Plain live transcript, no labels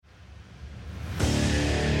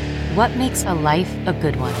What makes a life a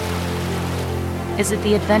good one? Is it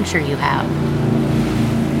the adventure you have?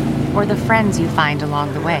 Or the friends you find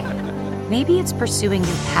along the way? Maybe it's pursuing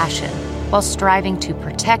your passion while striving to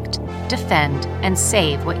protect, defend, and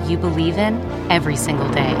save what you believe in every single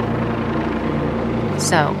day.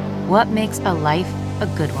 So, what makes a life a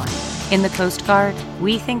good one? In the Coast Guard,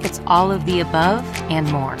 we think it's all of the above and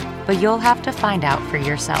more, but you'll have to find out for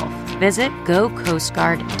yourself. Visit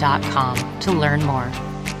gocoastguard.com to learn more.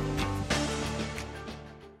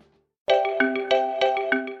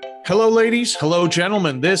 Hello, ladies. Hello,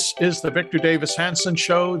 gentlemen. This is the Victor Davis Hanson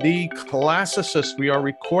Show, the Classicist. We are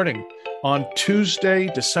recording on Tuesday,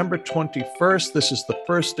 December 21st. This is the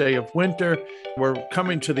first day of winter. We're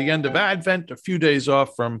coming to the end of Advent, a few days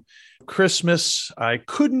off from Christmas. I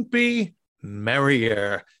couldn't be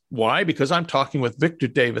merrier. Why? Because I'm talking with Victor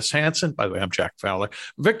Davis Hanson. By the way, I'm Jack Fowler.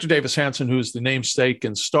 Victor Davis Hanson, who is the namesake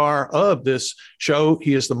and star of this show.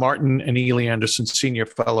 He is the Martin and Ely Anderson Senior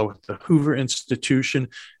Fellow at the Hoover Institution,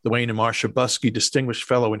 the Wayne and Marcia Buskey Distinguished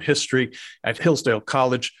Fellow in History at Hillsdale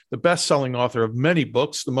College, the best-selling author of many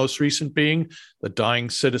books, the most recent being The Dying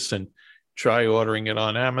Citizen. Try ordering it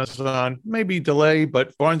on Amazon. Maybe delay,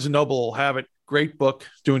 but Barnes & Noble will have it. Great book,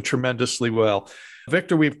 doing tremendously well.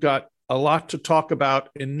 Victor, we've got a lot to talk about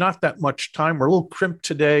in not that much time. We're a little crimped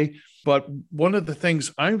today, but one of the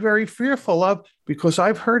things I'm very fearful of, because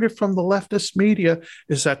I've heard it from the leftist media,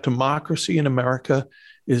 is that democracy in America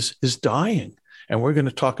is dying. And we're going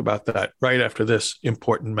to talk about that right after this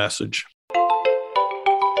important message.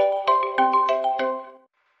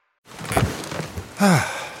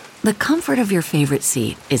 The comfort of your favorite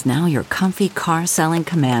seat is now your comfy car selling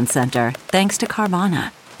command center, thanks to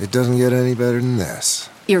Carvana. It doesn't get any better than this.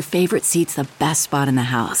 Your favorite seat's the best spot in the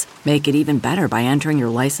house. Make it even better by entering your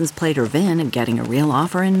license plate or VIN and getting a real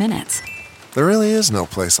offer in minutes. There really is no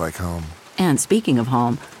place like home. And speaking of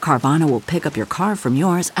home, Carvana will pick up your car from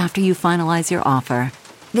yours after you finalize your offer.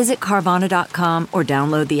 Visit Carvana.com or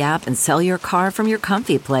download the app and sell your car from your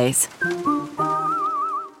comfy place.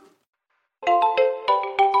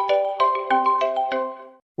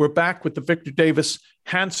 We're back with the Victor Davis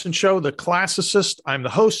Hanson Show, the Classicist. I'm the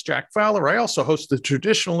host, Jack Fowler. I also host The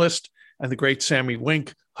Traditionalist, and the great Sammy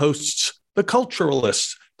Wink hosts The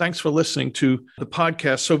Culturalist. Thanks for listening to the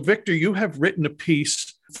podcast. So, Victor, you have written a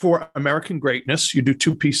piece for American Greatness. You do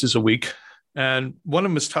 2 pieces a week, and one of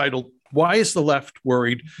them is titled, "Why is the Left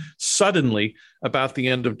Worried Suddenly About the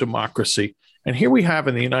End of Democracy?" And here we have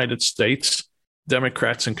in the United States,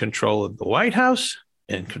 Democrats in control of the White House,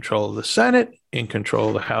 in control of the Senate, in control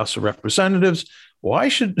of the House of Representatives. Why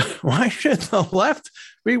should the left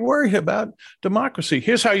be worried about democracy?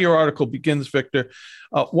 Here's how your article begins, Victor.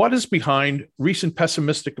 What is behind recent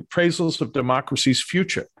pessimistic appraisals of democracy's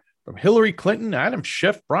future? From Hillary Clinton, Adam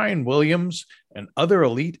Schiff, Brian Williams, and other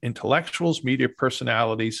elite intellectuals, media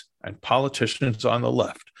personalities, and politicians on the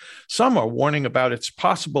left. Some are warning about its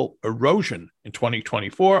possible erosion in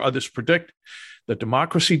 2024. Others predict the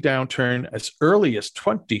democracy downturn as early as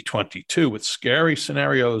 2022, with scary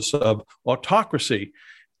scenarios of autocracy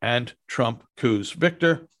and Trump coups.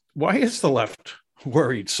 Victor, why is the left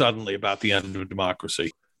worried suddenly about the end of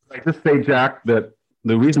democracy? I just say, Jack, that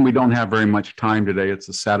the reason we don't have very much time today, it's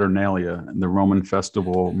the Saturnalia, the Roman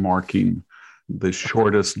festival marking the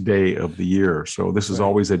shortest day of the year. So this is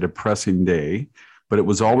always a depressing day, but it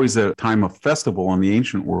was always a time of festival in the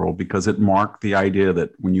ancient world because it marked the idea that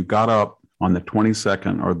when you got up on the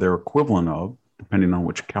 22nd, or their equivalent of, depending on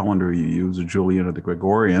which calendar you use, the Julian or the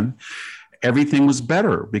Gregorian, everything was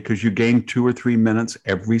better because you gained 2 or 3 minutes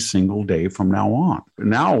every single day from now on.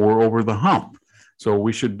 Now we're over the hump. So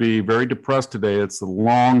we should be very depressed today. It's the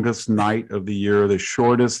longest night of the year, the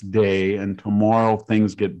shortest day, and tomorrow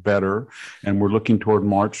things get better. And we're looking toward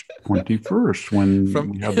March 21st when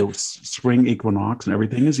we have the spring equinox and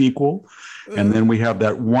everything is equal. And then we have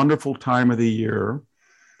that wonderful time of the year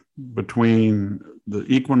between the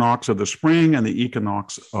equinox of the spring and the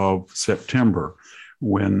equinox of September,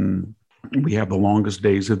 when we have the longest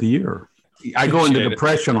days of the year. I go into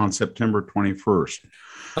depression on September 21st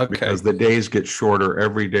because the days get shorter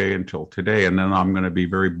every day until today, and then I'm going to be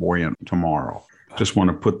very buoyant tomorrow. Just want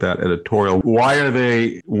to put that editorial. Why are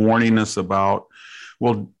they warning us about?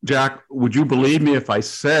 Well, Jack, would you believe me if I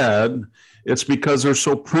said it's because they're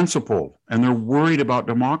so principled and they're worried about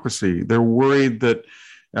democracy? They're worried that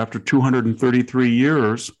after 233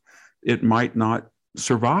 years, it might not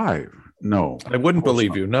survive. No. I wouldn't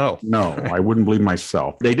believe you. No. No, I wouldn't believe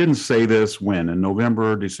myself. They didn't say this when? In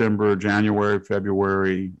November, December, January,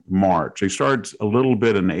 February, March. They started a little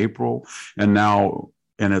bit in April, and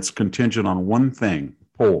it's contingent on one thing,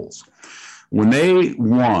 polls. When they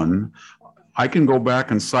won, I can go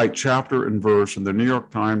back and cite chapter and verse in the New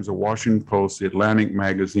York Times, the Washington Post, the Atlantic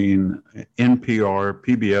Magazine, NPR,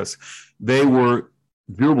 PBS. They were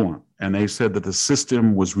jubilant, and they said that the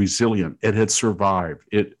system was resilient. It had survived.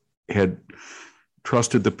 It had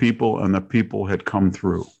trusted the people, and the people had come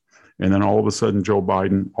through. And then all of a sudden, Joe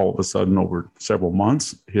Biden, all of a sudden over several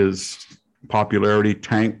months, his popularity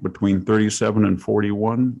tanked between 37 and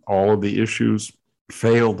 41. All of the issues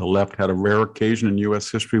failed. The left had a rare occasion in U.S.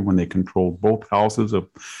 history when they controlled both houses of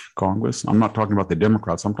Congress. I'm not talking about the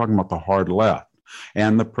Democrats. I'm talking about the hard left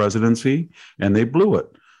and the presidency, and they blew it.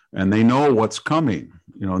 And they know what's coming,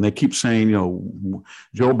 and they keep saying,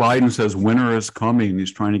 Joe Biden says winter is coming.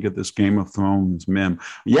 He's trying to get this Game of Thrones meme.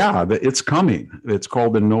 Yeah, it's coming. It's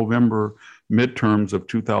called the November midterms of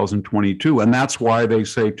 2022. And that's why they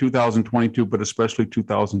say 2022, but especially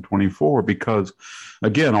 2024, because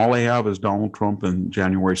again, all they have is Donald Trump and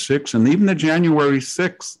January 6th. And even the January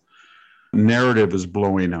 6th narrative is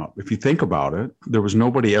blowing up. If you think about it, there was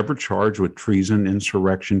nobody ever charged with treason,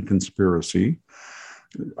 insurrection, conspiracy.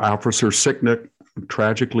 Officer Sicknick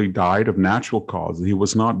tragically died of natural causes. He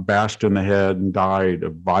was not bashed in the head and died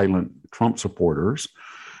of violent Trump supporters.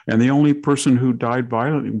 And the only person who died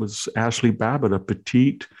violently was Ashley Babbitt, a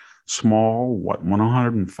petite, small,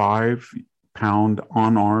 105-pound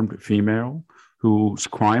unarmed female whose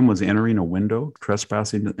crime was entering a window,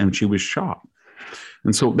 trespassing, and she was shot.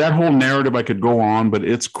 And so that whole narrative, I could go on, but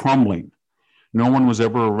it's crumbling. No one was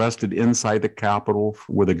ever arrested inside the Capitol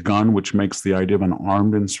with a gun, which makes the idea of an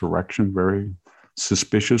armed insurrection very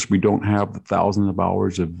suspicious. We don't have the thousands of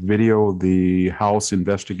hours of video. The House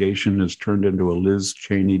investigation has turned into a Liz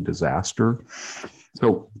Cheney disaster.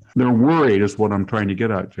 So they're worried is what I'm trying to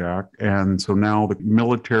get at, Jack. And so now the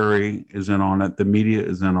military is in on it. The media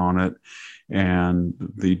is in on it. And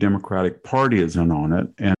the Democratic Party is in on it.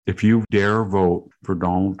 And if you dare vote for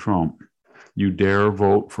Donald Trump, you dare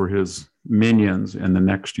vote for his minions in the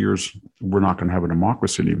next years, we're not going to have a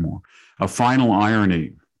democracy anymore. A final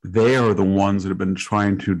irony, they are the ones that have been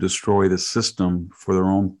trying to destroy the system for their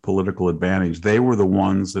own political advantage. They were the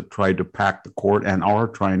ones that tried to pack the court and are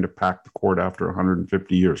trying to pack the court after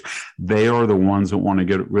 150 years. They are the ones that want to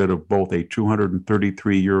get rid of both a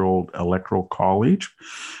 233-year-old electoral college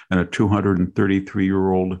and a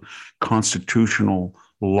 233-year-old constitutional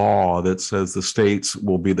law that says the states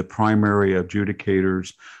will be the primary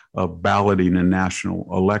adjudicators of balloting in national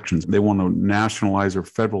elections. They want to nationalize or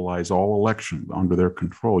federalize all elections under their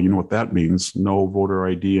control. You know what that means? No voter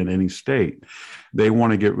ID in any state. They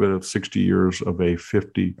want to get rid of 60 years of a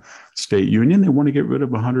 50-state union. They want to get rid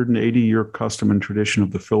of a 180-year custom and tradition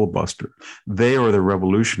of the filibuster. They are the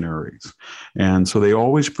revolutionaries. And so they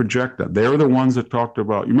always project that. They're the ones that talked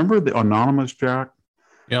about, you remember the Anonymous, Jack?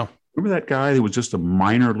 Yeah. Remember that guy who was just a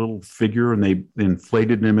minor little figure and they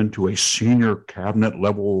inflated him into a senior cabinet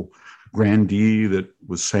level grandee that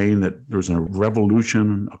was saying that there's a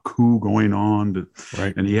revolution, a coup going on.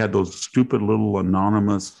 Right. And he had those stupid little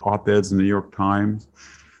anonymous op-eds in the New York Times.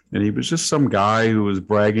 And he was just some guy who was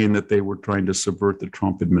bragging that they were trying to subvert the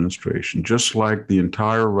Trump administration, just like the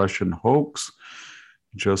entire Russian hoax,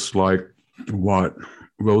 just like what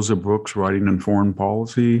Rosa Brooks writing in Foreign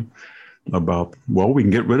Policy about, well, we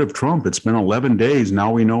can get rid of Trump. It's been 11 days.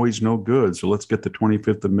 Now we know he's no good. So let's get the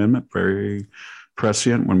 25th Amendment, very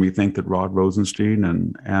prescient when we think that Rod Rosenstein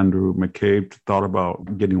and Andrew McCabe thought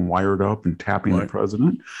about getting wired up and tapping the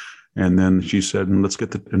president. And then she said, and let's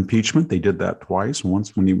get the impeachment. They did that twice.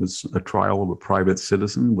 Once when he was a trial of a private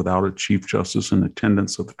citizen without a chief justice in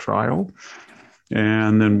attendance of the trial.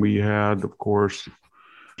 And then we had, of course,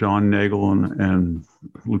 John Nagel and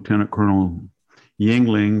Lieutenant Colonel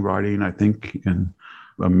Yingling writing, I think, in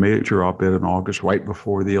a major op-ed in August, right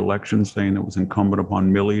before the election, saying it was incumbent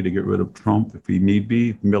upon Milley to get rid of Trump if he need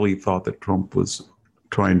be. Milley thought that Trump was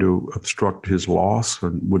trying to obstruct his loss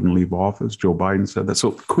and wouldn't leave office. Joe Biden said that.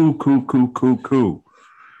 So coup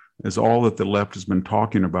is all that the left has been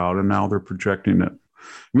talking about, and now they're projecting it.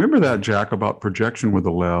 Remember that, Jack, about projection with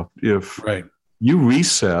the left. If you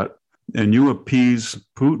reset and you appease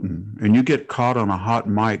Putin and you get caught on a hot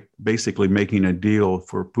mic, basically making a deal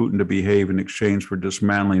for Putin to behave in exchange for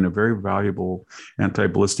dismantling a very valuable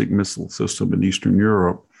anti-ballistic missile system in Eastern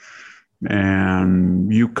Europe,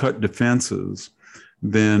 and you cut defenses,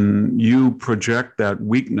 then you project that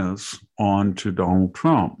weakness onto Donald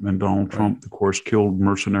Trump. And Donald Trump, of course, killed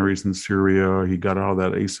mercenaries in Syria. He got out of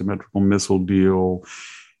that asymmetrical missile deal.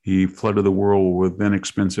 He flooded the world with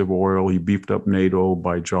inexpensive oil. He beefed up NATO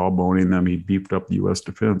by jawboning them. He beefed up the U.S.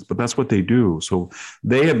 defense. But that's what they do. So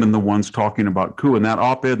they have been the ones talking about coup. And that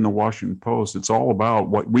op-ed in the Washington Post, it's all about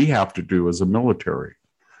what we have to do as a military.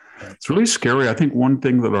 It's really scary. I think one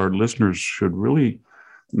thing that our listeners should really,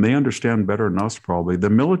 they understand better than us probably, the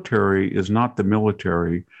military is not the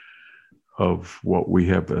military of what we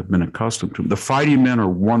have been accustomed to. The fighting men are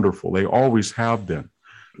wonderful. They always have been.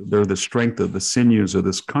 They're the strength of the sinews of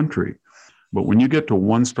this country. But when you get to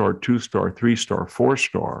 1-star, 2-star, 3-star,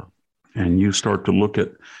 4-star, and you start to look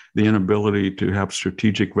at the inability to have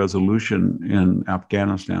strategic resolution in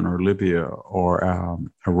Afghanistan or Libya or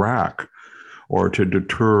Iraq, or to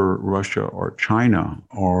deter Russia or China,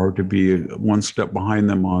 or to be one step behind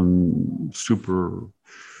them on super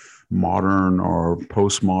modern or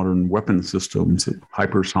postmodern weapon systems,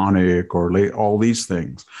 hypersonic or all these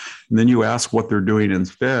things. And then you ask what they're doing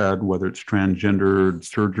instead, whether it's transgendered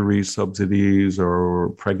surgery subsidies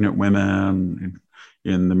or pregnant women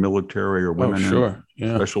in the military or women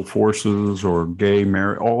in special forces or gay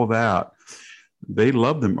marriage, all of that. They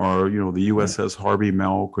love them. Or, the USS Harvey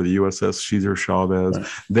Milk or the USS Cesar Chavez. Right.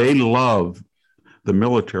 They love the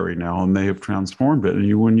military now, and they have transformed it.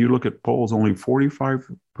 And when you look at polls, only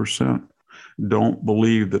 45% don't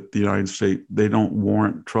believe that the United States, they don't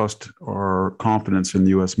warrant trust or confidence in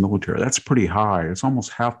the U.S. military. That's pretty high. It's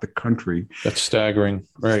almost half the country. That's staggering.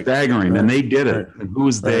 Right. Staggering. Right. And they did it. Right. And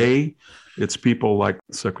who's they? It's people like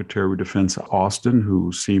Secretary of Defense Austin,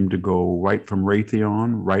 who seemed to go right from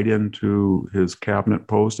Raytheon right into his cabinet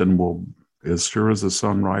post and will, as sure as the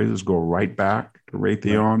sun rises, go right back to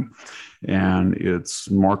Raytheon. Right. And it's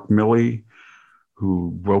Mark Milley,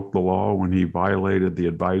 who broke the law when he violated the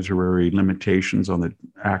advisory limitations on the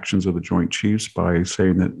actions of the Joint Chiefs by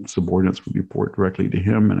saying that subordinates would report directly to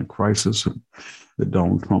him in a crisis that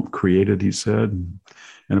Donald Trump created, he said.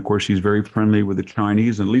 And of course, he's very friendly with the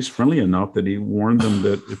Chinese, and at least friendly enough that he warned them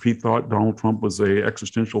that if he thought Donald Trump was an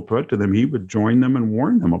existential threat to them, he would join them and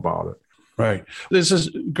warn them about it. Right. There's this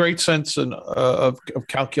great sense of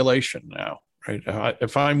calculation now. Right.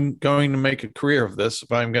 If I'm going to make a career of this,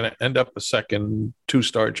 if I'm going to end up a second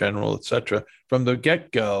 2-star general, et cetera, from the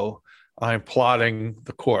get-go, I'm plotting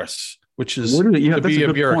the course, which is to be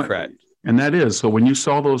a bureaucrat. Point. And that is. So when you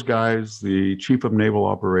saw those guys, the chief of naval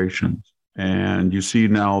operations, and you see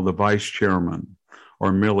now the vice chairman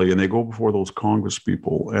or Milley, and they go before those Congress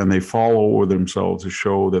people and they fall over themselves to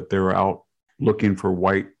show that they're out looking for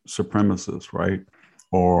white supremacists, right?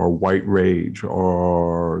 Or white rage,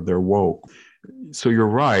 or they're woke. So you're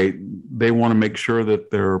right. They want to make sure that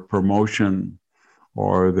their promotion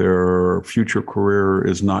or their future career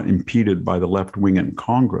is not impeded by the left wing in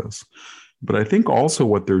Congress. But I think also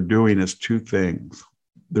what they're doing is two things.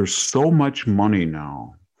 There's so much money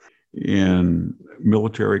now in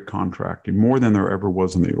military contracting, more than there ever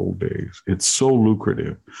was in the old days. It's so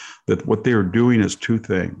lucrative that what they are doing is two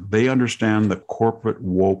things. They understand the corporate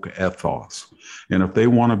woke ethos. And if they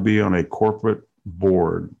want to be on a corporate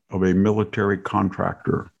board of a military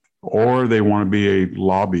contractor, or they want to be a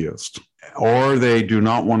lobbyist, or they do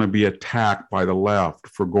not want to be attacked by the left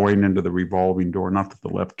for going into the revolving door. Not that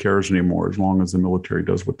the left cares anymore, as long as the military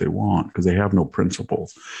does what they want, because they have no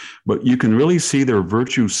principles. But you can really see their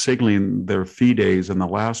virtue signaling their fides in the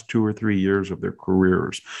last 2 or 3 years of their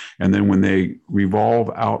careers. And then when they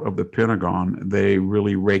revolve out of the Pentagon, they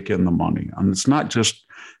really rake in the money. And it's not just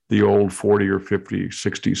the old 40 or 50,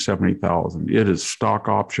 60, 70,000. It is stock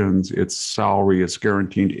options, it's salary, it's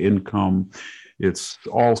guaranteed income, it's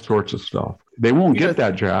all sorts of stuff. They won't get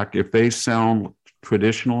that, Jack, if they sound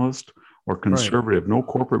traditionalist or conservative. Right. No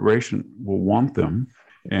corporation will want them.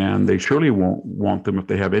 And they surely won't want them if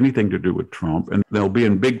they have anything to do with Trump. And they'll be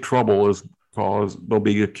in big trouble because they'll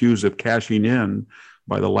be accused of cashing in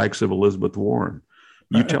by the likes of Elizabeth Warren.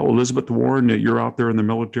 You tell Elizabeth Warren that you're out there in the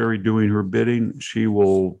military doing her bidding, she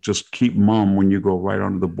will just keep mum when you go right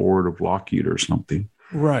onto the board of Lockheed or something.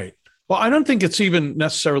 Right. Well, I don't think it's even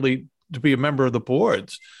necessarily to be a member of the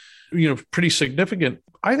boards, pretty significant.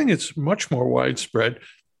 I think it's much more widespread.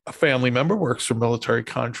 A family member works for a military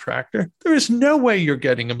contractor. There is no way you're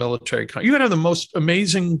getting a military contractor. You could have the most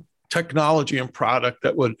amazing technology and product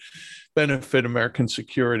that would benefit American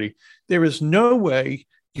security. There is no way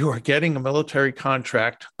you are getting a military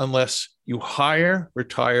contract unless you hire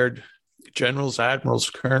retired generals, admirals,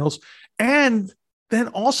 colonels, and then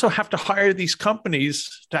also have to hire these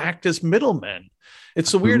companies to act as middlemen.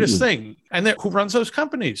 It's the weirdest thing. And then who runs those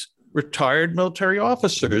companies? Retired military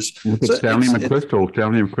officers. Look at Stanley McChrystal.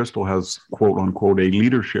 Stanley McChrystal has, quote unquote, a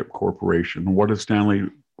leadership corporation. What does Stanley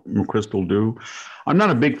McChrystal do? I'm not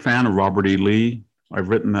a big fan of Robert E. Lee. I've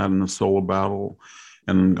written that in The Soul of Battle.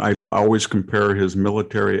 And I always compare his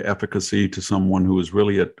military efficacy to someone who is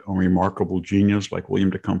really a remarkable genius like William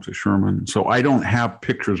Tecumseh Sherman. So I don't have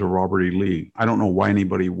pictures of Robert E. Lee. I don't know why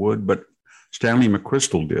anybody would, but Stanley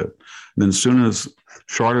McChrystal did. And then as soon as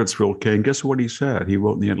Charlottesville came, guess what he said? He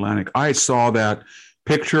wrote in the Atlantic, I saw that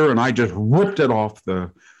picture and I just ripped it off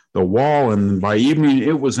the wall. And by evening,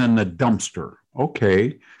 it was in the dumpster.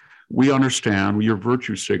 Okay, we understand you're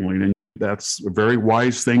virtue signaling, and that's a very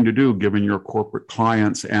wise thing to do given your corporate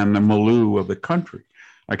clients and the milieu of the country.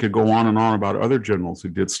 I could go on and on about other generals who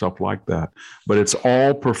did stuff like that, but it's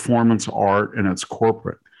all performance art and it's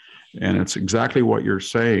corporate. And it's exactly what you're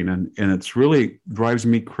saying. And it's really drives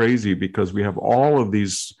me crazy because we have all of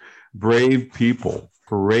these brave people,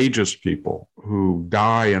 courageous people who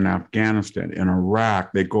die in Afghanistan, in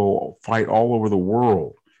Iraq. They go fight all over the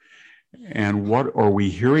world. And what are we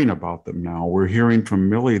hearing about them now? We're hearing from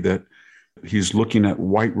Milley that he's looking at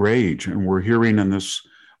white rage. And we're hearing in this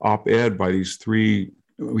op-ed by these 3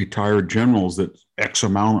 retired generals that X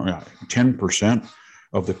amount, 10%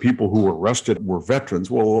 of the people who were arrested were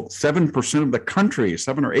veterans. Well, 7% of the country,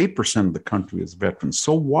 7 or 8% of the country is veterans.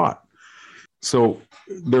 So what? So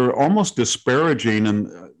they're almost disparaging,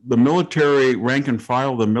 and the military, rank and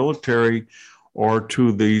file, the military are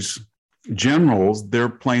to these generals, they're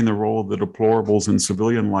playing the role of the deplorables in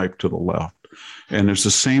civilian life to the left. And there's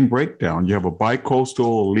the same breakdown. You have a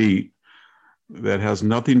bicoastal elite that has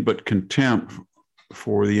nothing but contempt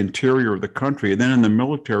for the interior of the country. And then in the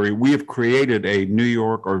military, we have created a New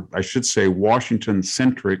York, or I should say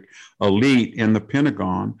Washington-centric elite in the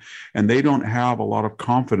Pentagon, and they don't have a lot of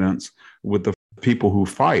confidence with the people who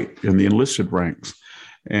fight in the enlisted ranks.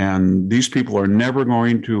 And these people are never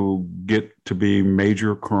going to get to be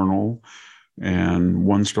major colonel and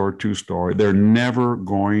 1-star, 2-star. They're never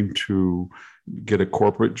going to get a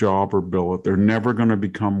corporate job or billet. They're never going to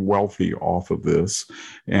become wealthy off of this.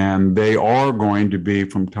 And they are going to be,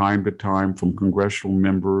 from time to time, from congressional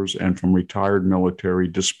members and from retired military,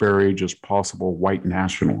 disparaged as possible white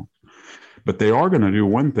nationalists. But they are going to do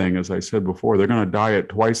one thing, as I said before, they're going to die at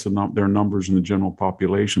twice their numbers in the general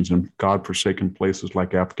populations in godforsaken places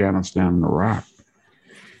like Afghanistan and Iraq.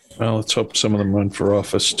 Well, let's hope some of them run for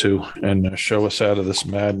office too and show us out of this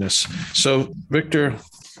madness. So, Victor,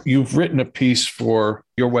 you've written a piece for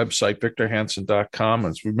your website, victorhansen.com.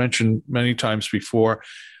 As we mentioned many times before,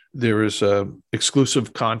 there is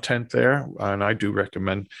exclusive content there, and I do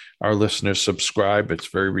recommend our listeners subscribe. It's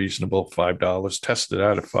very reasonable, $5. Test it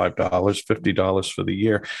out at $5, $50 for the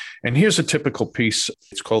year. And here's a typical piece.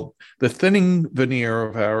 It's called The Thinning Veneer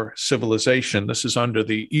of Our Civilization. This is under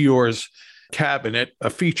the Eeyore's Cabinet, a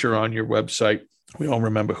feature on your website. We all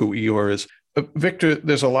remember who Eeyore is. Victor,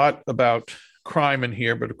 there's a lot about crime in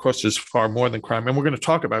here, but of course there's far more than crime. And we're going to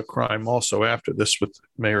talk about crime also after this with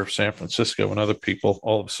Mayor of San Francisco and other people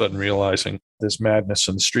all of a sudden realizing there's madness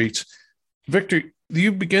in the streets. Victor,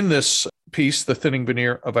 you begin this piece, The Thinning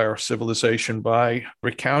Veneer of Our Civilization, by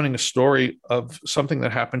recounting a story of something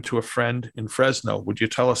that happened to a friend in Fresno. Would you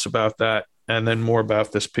tell us about that and then more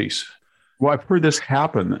about this piece? Well, I've heard this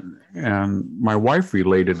happen, and my wife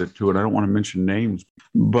related it to it. I don't want to mention names,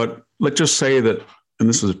 but let's just say that, and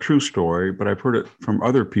this is a true story, but I've heard it from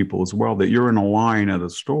other people as well, that you're in a line at a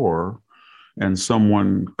store and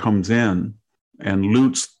someone comes in and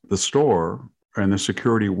loots the store, and the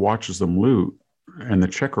security watches them loot, and the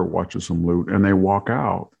checker watches them loot, and they walk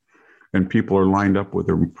out, and people are lined up with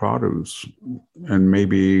their produce. And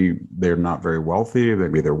maybe they're not very wealthy,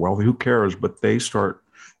 maybe they're wealthy, who cares? But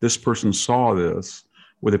this person saw this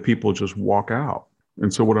where the people just walk out.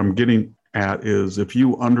 And so what I'm getting at is, if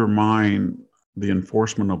you undermine the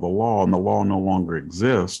enforcement of the law and the law no longer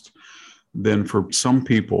exists, then for some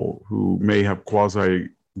people who may have quasi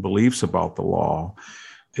beliefs about the law,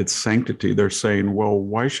 its sanctity, they're saying, well,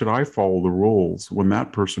 why should I follow the rules when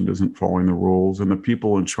that person isn't following the rules? And the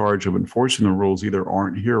people in charge of enforcing the rules either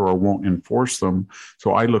aren't here or won't enforce them.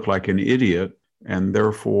 So I look like an idiot. And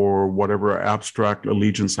therefore, whatever abstract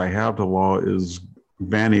allegiance I have to law is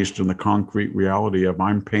vanished in the concrete reality of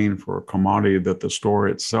I'm paying for a commodity that the store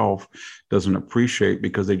itself doesn't appreciate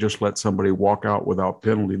because they just let somebody walk out without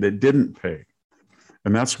penalty that didn't pay.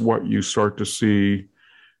 And that's what you start to see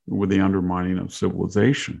with the undermining of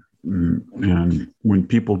civilization. And when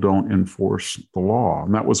people don't enforce the law,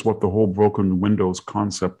 and that was what the whole broken windows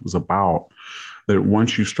concept was about, that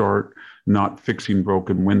once you start not fixing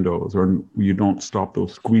broken windows, or you don't stop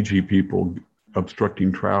those squeegee people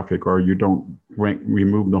obstructing traffic, or you don't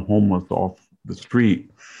remove the homeless off the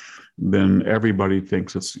street, then everybody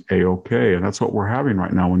thinks it's A-OK. And that's what we're having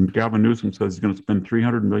right now. When Gavin Newsom says he's going to spend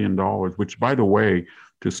 $300 million, which, by the way,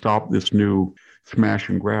 to stop this new smash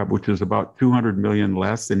and grab, which is about $200 million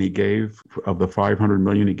less than he gave of the $500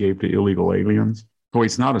 million he gave to illegal aliens. So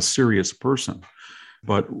he's not a serious person.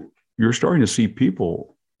 But you're starting to see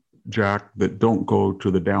people Jack, that don't go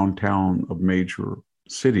to the downtown of major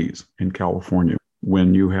cities in California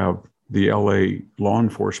when you have the LA law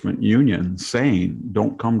enforcement union saying,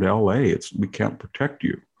 don't come to LA. We can't protect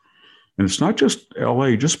you. And it's not just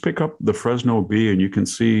LA, just pick up the Fresno Bee and you can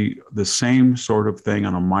see the same sort of thing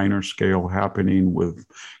on a minor scale happening with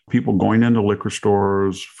people going into liquor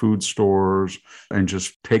stores, food stores, and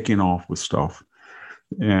just taking off with stuff.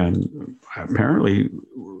 And apparently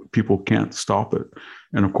people can't stop it.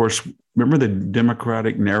 And of course, remember the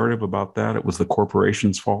Democratic narrative about that? It was the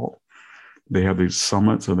corporation's fault. They have these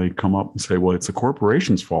summits and they come up and say, well, it's the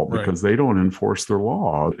corporation's fault because they don't enforce their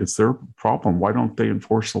law. It's their problem. Why don't they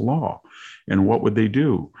enforce the law? And what would they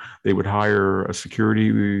do? They would hire a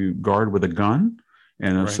security guard with a gun.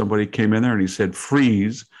 And if somebody came in there and he said,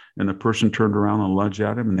 freeze, and the person turned around and lunged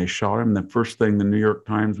at him and they shot him, the first thing the New York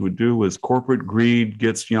Times would do is corporate greed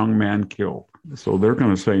gets young man killed. So they're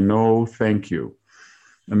going to say, no, thank you.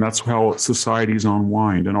 And that's how societies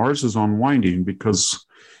unwind. And ours is unwinding because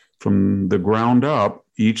from the ground up,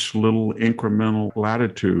 each little incremental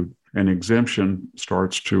latitude and exemption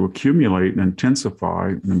starts to accumulate and intensify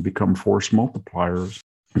and become force multipliers.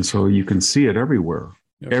 And so you can see it everywhere,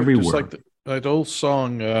 everywhere. Just like that old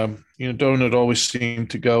song, don't it always seem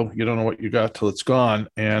to go, you don't know what you got till it's gone.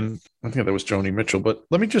 And I think that was Joni Mitchell. But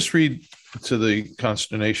let me just read to the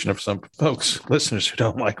consternation of some folks, listeners who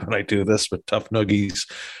don't like when I do this with tough noogies.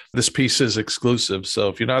 This piece is exclusive. So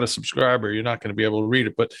if you're not a subscriber, you're not going to be able to read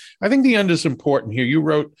it. But I think the end is important here. You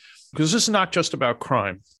wrote, because this is not just about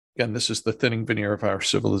crime. Again, this is the thinning veneer of our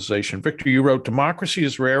civilization. Victor, you wrote, democracy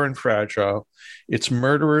is rare and fragile. Its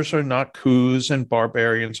murderers are not coups and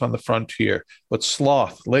barbarians on the frontier, but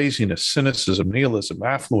sloth, laziness, cynicism, nihilism,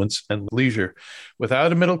 affluence, and leisure.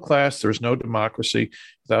 Without a middle class, there is no democracy.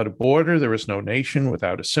 Without a border, there is no nation.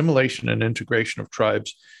 Without assimilation and integration of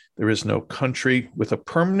tribes, there is no country. With a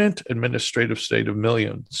permanent administrative state of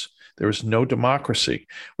millions, there is no democracy.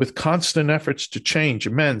 With constant efforts to change,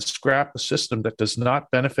 amend, scrap a system that does not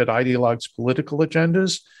benefit ideologues' political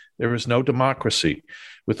agendas, there is no democracy.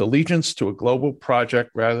 With allegiance to a global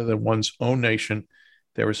project rather than one's own nation,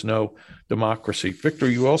 there is no democracy. Victor,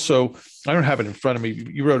 you also, I don't have it in front of me,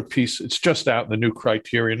 you wrote a piece, it's just out in the New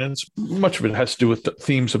Criterion, and much of it has to do with the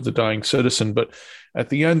themes of the dying citizen, but at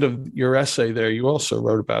the end of your essay there, you also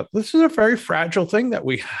wrote about, this is a very fragile thing that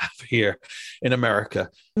we have here in America.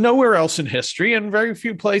 Nowhere else in history, and very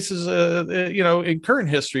few places, in current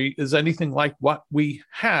history, is anything like what we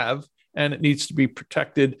have, and it needs to be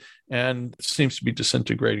protected, and seems to be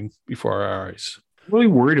disintegrating before our eyes. I'm really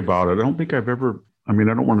worried about it. I don't think I've ever, I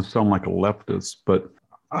don't want to sound like a leftist, but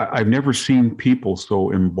I've never seen people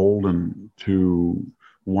so emboldened to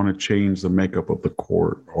want to change the makeup of the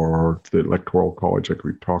court or the electoral college like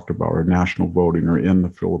we talked about, or national voting, or end the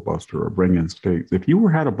filibuster, or bring in states. If you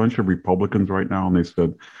had a bunch of Republicans right now and they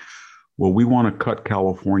said, well, we want to cut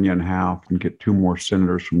California in half and get 2 more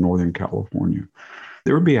senators from Northern California,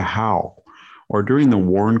 there would be a howl. Or during the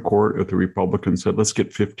Warren Court, if the Republicans said, let's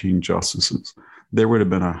get 15 justices, there would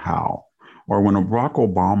have been a howl. Or when Barack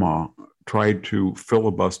Obama tried to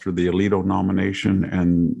filibuster the Alito nomination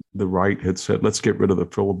and the right had said, let's get rid of the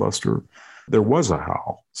filibuster, there was a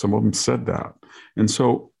howl. Some of them said that. And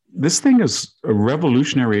so this thing is a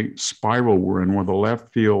revolutionary spiral we're in, where the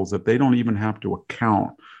left feels that they don't even have to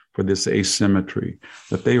account for this asymmetry,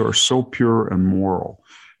 that they are so pure and moral.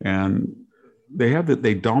 And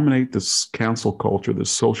they dominate this cancel culture,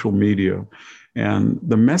 this social media. And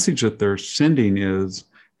the message that they're sending is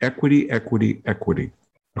equity, equity, equity,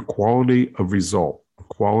 equality of result,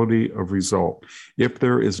 equality of result. If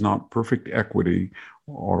there is not perfect equity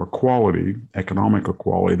or equality, economic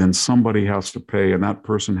equality, then somebody has to pay, and that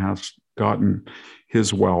person has gotten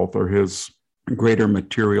his wealth or his greater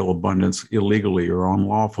material abundance illegally or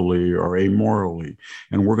unlawfully or amorally,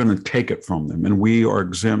 and we're going to take it from them. And we are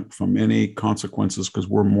exempt from any consequences because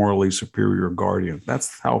we're morally superior guardians.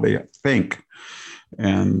 That's how they think.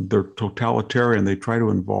 And they're totalitarian. They try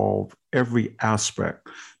to involve every aspect.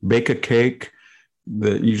 Bake a cake,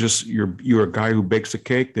 that you're a guy who bakes a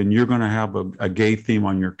cake, then you're going to have a gay theme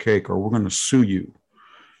on your cake, or we're going to sue you.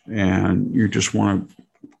 And you just want to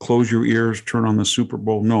close your ears, turn on the Super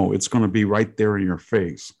Bowl. No, it's going to be right there in your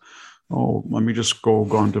face. Oh, let me just go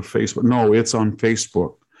on to Facebook. No, it's on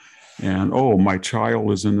Facebook. And, oh, my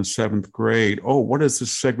child is in the 7th grade. Oh, what is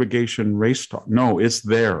this segregation race talk? No, it's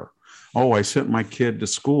there. Oh, I sent my kid to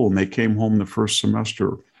school and they came home the first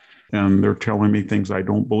semester and they're telling me things I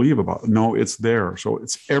don't believe about. No, it's there. So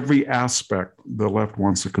it's every aspect the left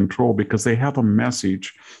wants to control because they have a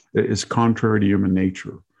message that is contrary to human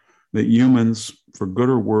nature, that humans, for good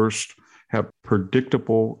or worse, have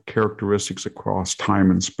predictable characteristics across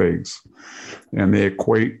time and space. And they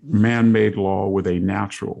equate man-made law with a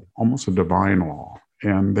natural, almost a divine law.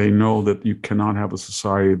 And they know that you cannot have a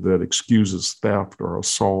society that excuses theft or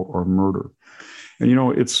assault or murder. And,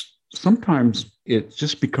 sometimes it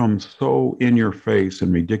just becomes so in your face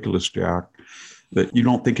and ridiculous, Jack, that you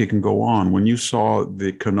don't think it can go on. When you saw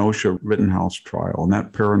the Kenosha Rittenhouse trial and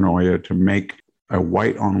that paranoia to make a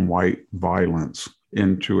white-on-white violence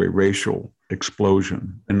into a racial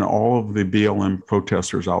explosion, and all of the BLM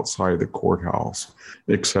protesters outside the courthouse,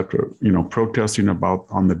 et cetera, protesting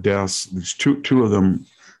on the deaths, there's two of them,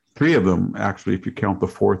 three of them, actually, if you count the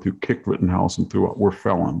fourth who kicked Rittenhouse and threw out, were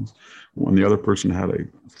felons, when the other person had a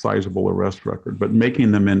sizable arrest record, but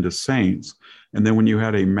making them into saints. And then when you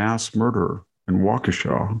had a mass murder in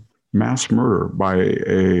Waukesha, mass murder by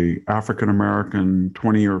a African-American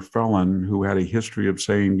 20-year felon who had a history of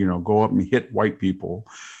saying, go up and hit white people,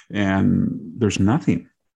 and there's nothing.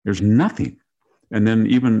 And then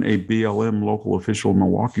even a BLM local official in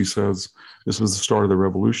Milwaukee says this was the start of the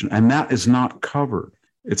revolution. And that is not covered.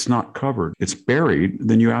 It's not covered. It's buried.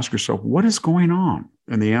 Then you ask yourself, what is going on?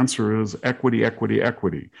 And the answer is equity, equity,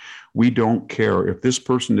 equity. We don't care. If this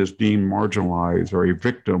person is deemed marginalized or a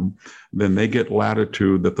victim, then they get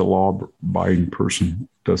latitude that the law-abiding person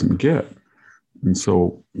doesn't get. And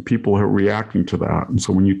so people are reacting to that. And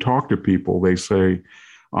so when you talk to people, they say,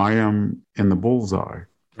 I am in the bullseye.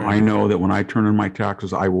 I know that when I turn in my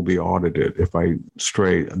taxes, I will be audited. If I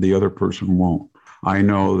stray, the other person won't. I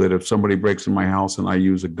know that if somebody breaks in my house and I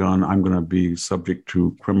use a gun, I'm going to be subject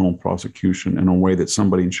to criminal prosecution in a way that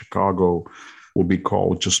somebody in Chicago will be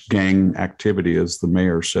called just gang activity, as the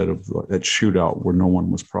mayor said of that shootout where no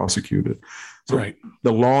one was prosecuted. So right.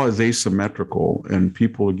 The law is asymmetrical, and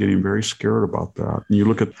people are getting very scared about that. And you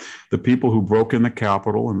look at the people who broke in the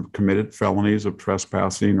Capitol and committed felonies of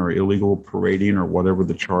trespassing or illegal parading or whatever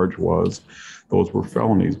the charge was, those were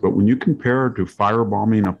felonies. But when you compare it to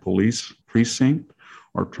firebombing a police precinct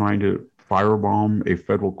or trying to firebomb a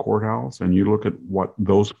federal courthouse, and you look at what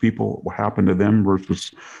those people, what happened to them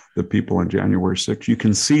versus the people on January 6th, you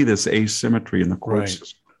can see this asymmetry in the court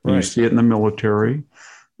system. Right. You see it in the military.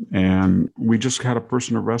 And we just had a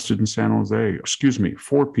person arrested in San Jose,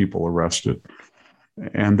 4 people arrested.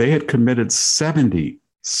 And they had committed 70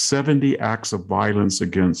 acts of violence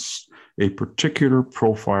against a particular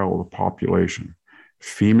profile of the population,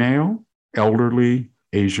 female, elderly,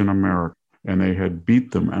 Asian American. And they had beat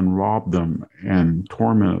them and robbed them and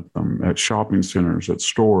tormented them at shopping centers, at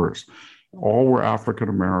stores. All were African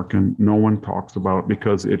American. No one talks about it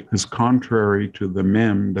because it is contrary to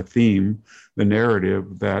the theme, the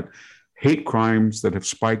narrative that hate crimes that have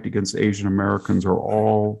spiked against Asian Americans are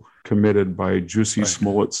all committed by Juicy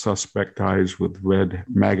Smollett suspect guys with red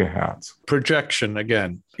MAGA hats. Projection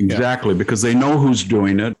again. Exactly, because they know who's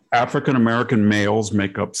doing it. African-American males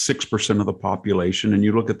make up 6% of the population, and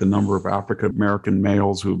you look at the number of African-American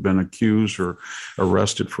males who've been accused or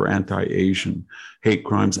arrested for anti-Asian hate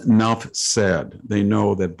crimes. Enough said. They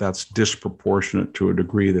know that that's disproportionate to a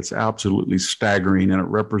degree that's absolutely staggering, and it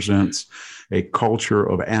represents a culture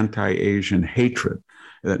of anti-Asian hatred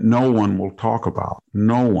that no one will talk about.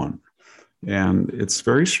 No one. And it's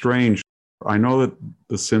very strange. I know that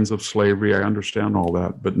the sins of slavery, I understand all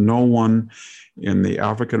that, but no one in the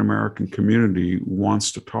African-American community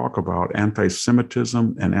wants to talk about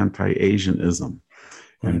anti-Semitism and anti-Asianism.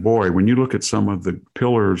 Right. And boy, when you look at some of the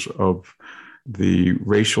pillars of the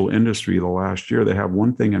racial industry the last year, they have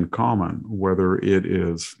one thing in common, whether it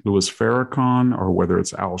is Louis Farrakhan or whether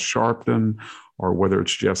it's Al Sharpton or whether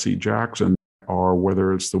it's Jesse Jackson, or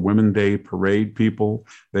whether it's the Women's Day parade people,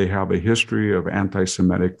 they have a history of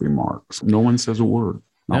anti-Semitic remarks. No one says a word,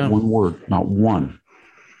 not one word, not one.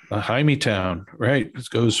 Hymietown, right? It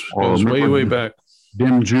goes way back.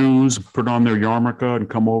 Dim Jews put on their yarmulke and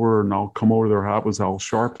come over, and I'll come over their hat was Al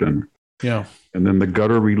Sharpton. Yeah. And then the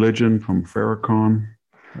gutter religion from Farrakhan.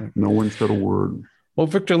 No one said a word. Well,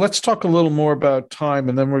 Victor, let's talk a little more about time,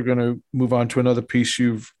 and then we're going to move on to another piece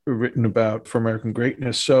you've written about for American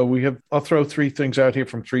Greatness. So I'll throw 3 things out here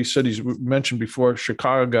from 3 cities. We mentioned before,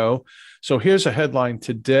 Chicago. So here's a headline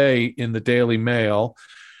today in the Daily Mail.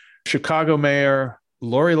 Chicago Mayor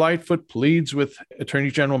Lori Lightfoot pleads with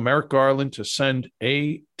Attorney General Merrick Garland to send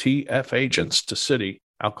ATF agents to city,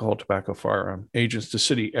 alcohol, tobacco, firearm agents to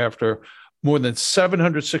city after more than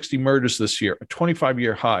 760 murders this year, a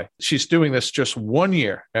 25-year high. She's doing this just 1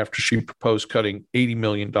 year after she proposed cutting $80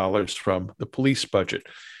 million from the police budget.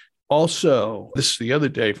 Also, this is the other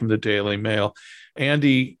day from the Daily Mail,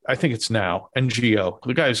 Andy, I think it's now, NGO.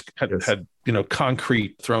 The guy's had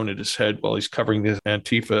concrete thrown at his head while he's covering the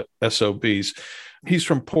Antifa SOBs. He's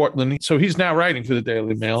from Portland. So he's now writing for the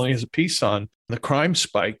Daily Mail. He has a piece on the crime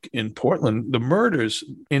spike in Portland. The murders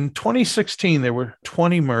in 2016, there were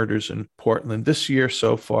 20 murders in Portland. This year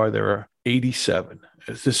so far, there are 87.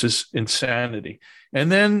 This is insanity.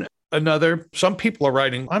 And then some people are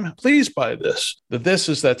writing, I'm pleased by this. This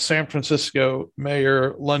is that San Francisco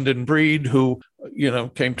Mayor London Breed, who,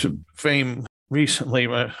 came to fame recently.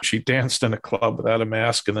 She danced in a club without a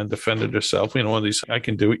mask and then defended herself. One of these, I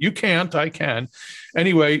can do it. You can't, I can.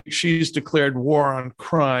 Anyway, she's declared war on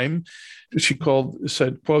crime. She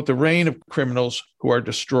said, quote, the reign of criminals who are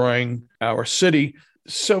destroying our city.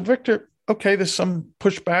 So, Victor, okay, there's some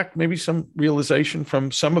pushback, maybe some realization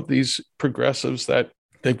from some of these progressives that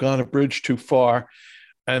they've gone a bridge too far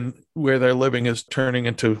and where they're living is turning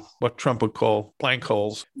into what Trump would call blank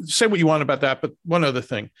holes. Say what you want about that, but one other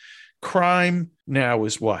thing. Crime now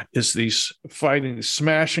is what? Is these fighting,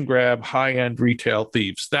 smash and grab, high-end retail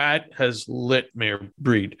thieves. That has lit Mayor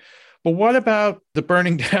Breed. But what about the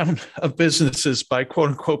burning down of businesses by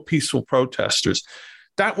quote-unquote peaceful protesters?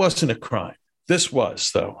 That wasn't a crime. This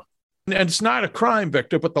was, though. And it's not a crime,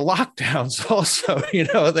 Victor, but the lockdowns also,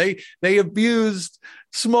 they abused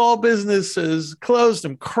small businesses, closed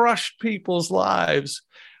them, crushed people's lives.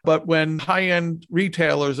 But when high-end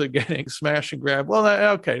retailers are getting smash and grab, well,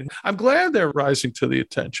 okay, I'm glad they're rising to the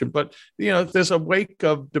attention. But, there's a wake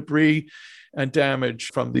of debris and damage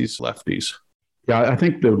from these lefties. Yeah, I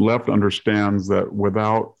think the left understands that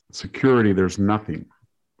without security, there's nothing.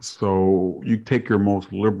 So you take your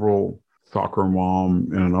most liberal soccer mom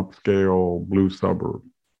in an upscale blue suburb,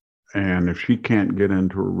 and if she can't get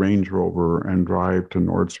into a Range Rover and drive to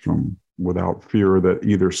Nordstrom without fear that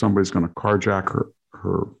either somebody's going to carjack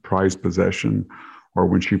her prized possession, or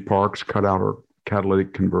when she parks, cut out her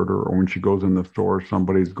catalytic converter, or when she goes in the store,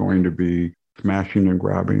 somebody's going to be smashing and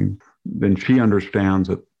grabbing, then she understands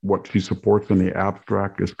that what she supports in the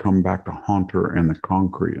abstract is come back to haunt her in the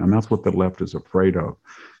concrete. And that's what the left is afraid of.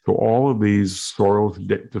 So all of these Soros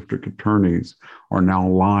district attorneys are now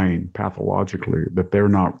lying pathologically that they're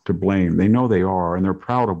not to blame. They know they are, and they're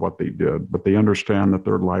proud of what they did, but they understand that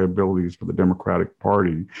they're liabilities for the Democratic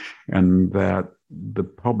Party and that the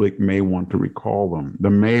public may want to recall them. The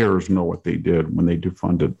mayors know what they did when they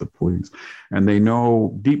defunded the police. And they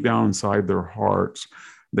know deep down inside their hearts,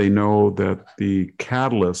 they know that the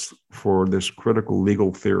catalyst for this critical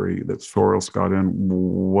legal theory that Soros got in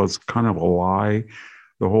was kind of a lie.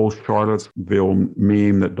 The whole Charlottesville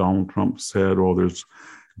meme that Donald Trump said, oh, there's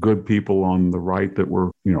good people on the right that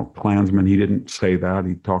were, Klansmen. He didn't say that.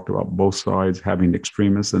 He talked about both sides having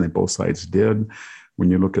extremists, and both sides did.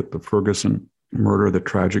 When you look at the Ferguson murder, the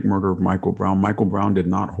tragic murder of Michael Brown did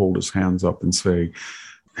not hold his hands up and say,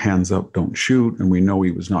 hands up, don't shoot. And we know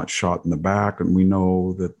he was not shot in the back. And we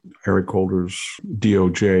know that Eric Holder's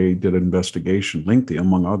DOJ did an investigation, lengthy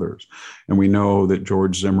among others. And we know that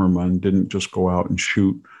George Zimmerman didn't just go out and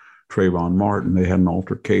shoot Trayvon Martin. They had an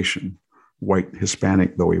altercation, white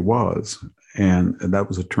Hispanic though he was. And that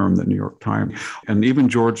was a term that New York Times. And even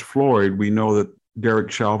George Floyd, we know that Derek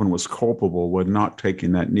Chauvin was culpable with not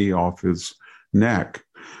taking that knee off his neck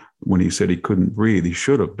when he said he couldn't breathe. He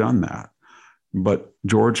should have done that. But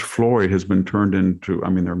George Floyd has been turned into,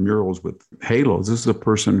 there are murals with halos. This is a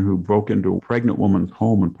person who broke into a pregnant woman's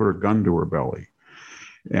home and put a gun to her belly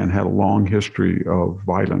and had a long history of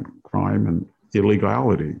violent crime and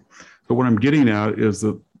illegality. So what I'm getting at is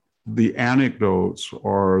that the anecdotes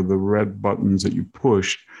are the red buttons that you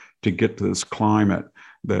push to get to this climate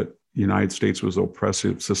that the United States was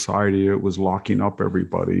oppressive society. It was locking up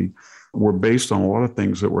everybody. Were based on a lot of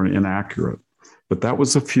things that were inaccurate. But that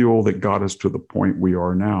was the fuel that got us to the point we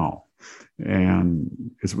are now.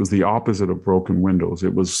 And it was the opposite of broken windows.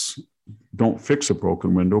 It was, don't fix a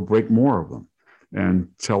broken window, break more of them, and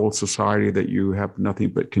tell society that you have nothing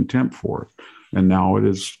but contempt for it. And now it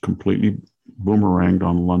is completely boomeranged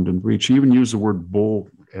on London Breed. She even used the word bull,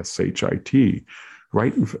 S-H-I-T,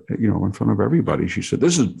 right in front of everybody. She said,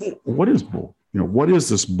 "This is bull. What is bull? What is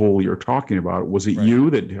this bull you're talking about? Was it you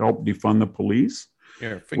that helped defund the police?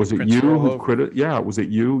 Yeah, was it you who criticized? Yeah, was it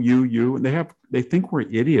you? And they think we're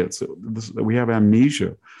idiots. That we have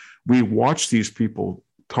amnesia. We watch these people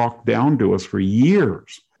talk down to us for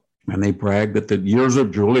years, and they brag that the years of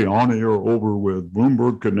Giuliani are over with.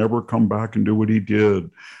 Bloomberg could never come back and do what he did.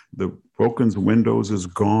 The broken windows is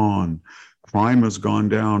gone. Crime has gone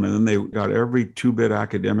down. And then they got every two-bit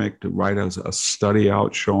academic to write a study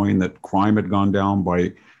out showing that crime had gone down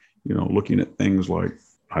by, looking at things like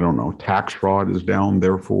I don't know, tax fraud is down.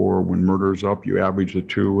 Therefore, when murder is up, you average the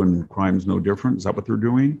two and crime's no different. Is that what they're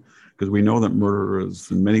doing? Because we know that murder is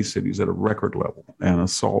in many cities at a record level and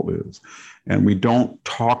assault is. And we don't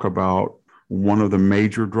talk about one of the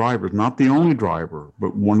major drivers, not the only driver,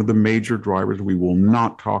 but one of the major drivers we will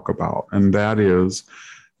not talk about. And that is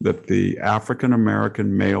that the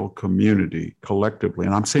African-American male community collectively,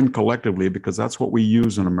 and I'm saying collectively because that's what we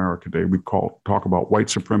use in America today. We talk about white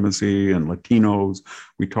supremacy and Latinos.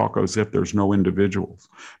 We talk as if there's no individuals.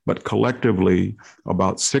 But collectively,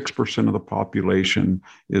 about 6% of the population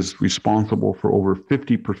is responsible for over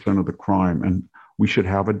 50% of the crime. And we should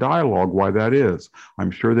have a dialogue why that is.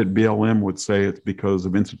 I'm sure that BLM would say it's because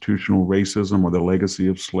of institutional racism or the legacy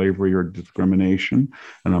of slavery or discrimination.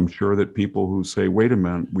 And I'm sure that people who say, wait a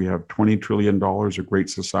minute, we have $20 trillion of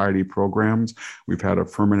Great Society programs. We've had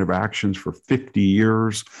affirmative actions for 50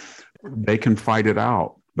 years. They can fight it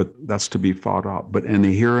out, but that's to be fought out. But in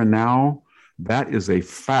the here and now, that is a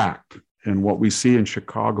fact. And what we see in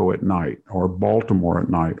Chicago at night, or Baltimore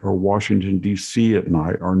at night, or Washington, D.C. at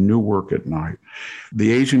night, or Newark at night,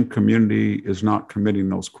 the Asian community is not committing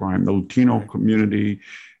those crimes. The Latino community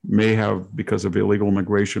may have, because of illegal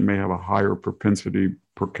immigration, may have a higher propensity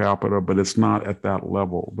per capita, but it's not at that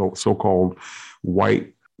level. The so-called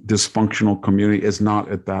white dysfunctional community is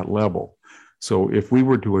not at that level. So if we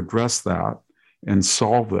were to address that and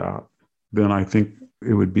solve that, then I think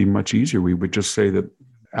it would be much easier. We would just say that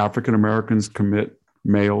African Americans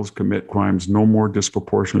males commit crimes no more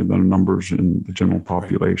disproportionately than numbers in the general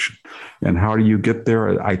population. Right. And how do you get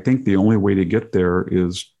there? I think the only way to get there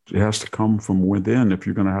is it has to come from within. If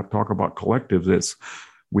you're going to have to talk about collectives,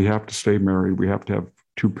 we have to stay married. We have to have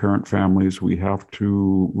two-parent families. We have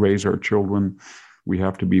to raise our children. We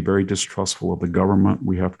have to be very distrustful of the government.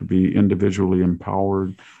 We have to be individually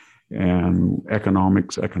empowered. And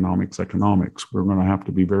economics. We're going to have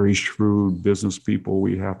to be very shrewd business people.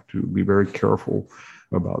 We have to be very careful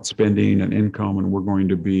about spending and income, and we're going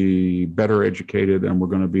to be better educated, and we're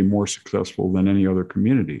going to be more successful than any other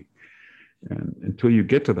community. And until you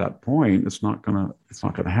get to that point, it's not going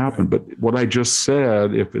to happen. But what I just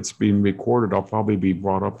said, if it's being recorded, I'll probably be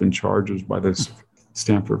brought up in charges by this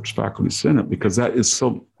Stanford Faculty Senate, because that is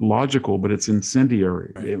so logical, but it's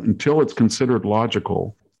incendiary. Until it's considered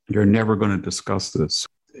logical, you're never going to discuss this.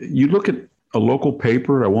 You look at a local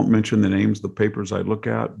paper, I won't mention the names of the papers I look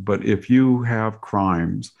at, but if you have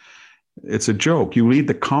crimes, it's a joke. You read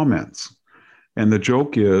the comments, and the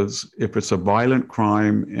joke is if it's a violent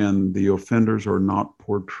crime and the offenders are not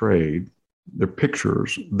portrayed, their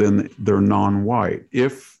pictures, then they're non-white.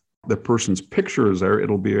 If the person's picture is there,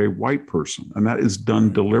 it'll be a white person. And that is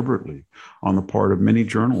done deliberately on the part of many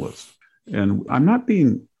journalists. And I'm not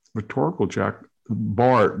being rhetorical, Jack.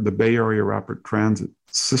 BART, the Bay Area Rapid Transit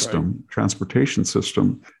System, right, transportation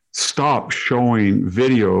system, stopped showing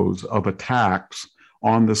videos of attacks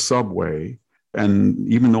on the subway.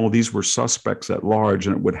 And even though these were suspects at large,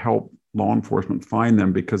 and it would help law enforcement find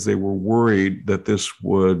them because they were worried that this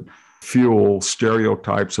would fuel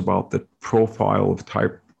stereotypes about the profile of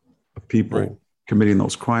type of people right, committing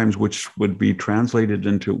those crimes, which would be translated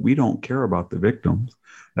into, we don't care about the victims.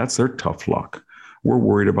 That's their tough luck. We're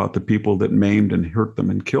worried about the people that maimed and hurt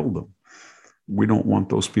them and killed them. We don't want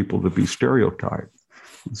those people to be stereotyped.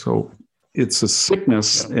 So it's a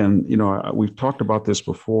sickness. And, we've talked about this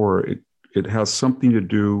before. It has something to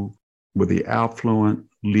do with the affluent,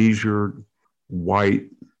 leisured,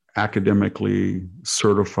 white, academically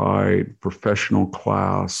certified, professional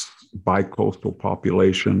class, bicoastal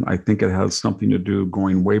population. I think it has something to do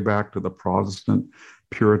going way back to the Protestant,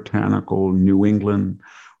 puritanical New England.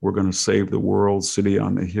 We're going to save the world, city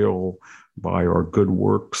on the hill by our good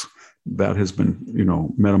works. That has been,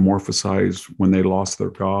 metamorphosized when they lost their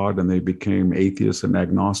God and they became atheists and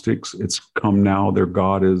agnostics. It's come now, their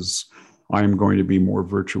God is, I am going to be more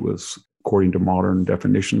virtuous according to modern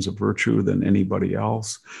definitions of virtue than anybody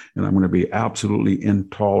else. And I'm going to be absolutely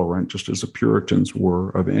intolerant, just as the Puritans were,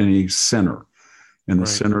 of any sinner. And the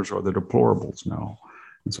sinners are the deplorables now.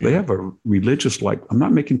 And so they have a religious, I'm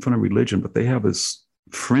not making fun of religion, but they have this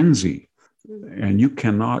frenzy, and you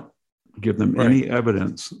cannot give them any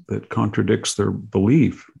evidence that contradicts their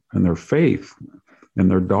belief and their faith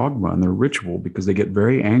and their dogma and their ritual, because they get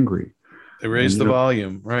very angry. They raise the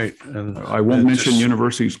volume, right? And I won't mention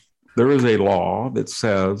universities. There is a law that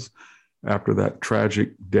says, after that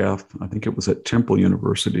tragic death, I think it was at Temple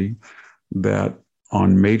University, that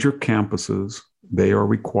on major campuses, they are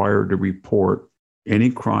required to report any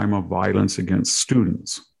crime of violence against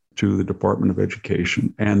students to the Department of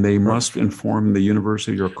Education, and they must inform the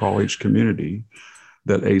university or college community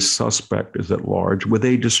that a suspect is at large with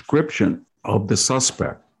a description of the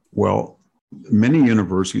suspect. Well, many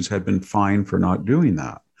universities had been fined for not doing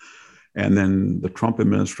that. And then the Trump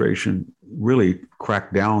administration really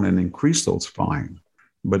cracked down and increased those fines.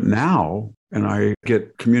 But now, and I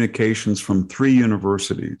get communications from 3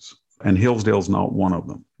 universities, and Hillsdale's not one of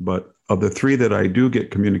them, but of the 3 that I do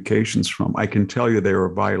get communications from, I can tell you they are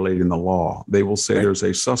violating the law. They will say there's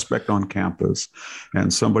a suspect on campus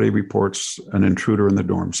and somebody reports an intruder in the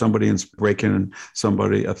dorm, somebody is breaking,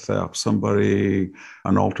 somebody a theft, somebody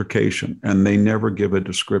an altercation, and they never give a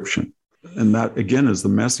description. And that, again, is the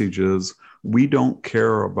message is we don't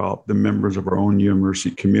care about the members of our own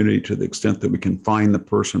university community to the extent that we can find the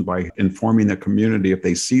person by informing the community if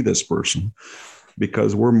they see this person,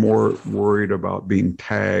 because we're more worried about being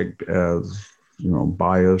tagged as,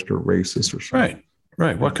 biased or racist or something.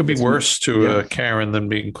 Right. What could be worse to a Karen than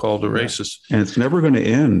being called a racist? And it's never going to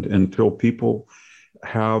end until people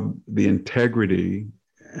have the integrity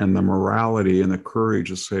and the morality and the courage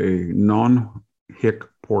to say, non hic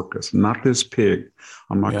porcus, not this pig.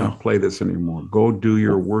 I'm not going to play this anymore. Go do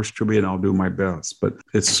your worst to me and I'll do my best. But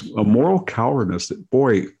it's a moral cowardice that,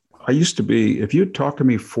 boy, I used to be, if you had talked to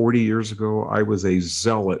me 40 years ago, I was a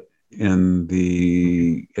zealot in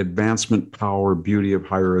the advancement, power, beauty of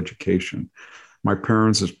higher education. My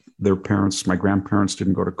parents, their parents, my grandparents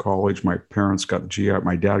didn't go to college. My parents got GI,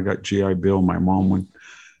 my dad got GI Bill. My mom went,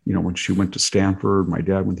 when she went to Stanford, my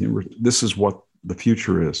dad went to university. This is what the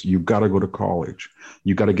future is. You've got to go to college.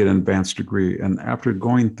 You got to get an advanced degree. And after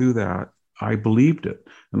going through that, I believed it.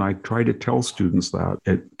 And I try to tell students that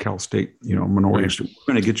at Cal State, minorities, we're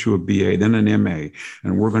going to get you a BA, then an MA,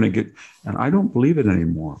 and we're going to get, and I don't believe it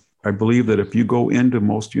anymore. I believe that if you go into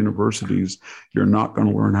most universities, you're not going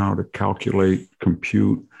to learn how to calculate,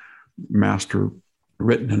 compute, master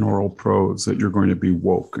written and oral prose, that you're going to be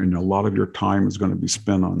woke. And a lot of your time is going to be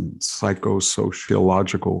spent on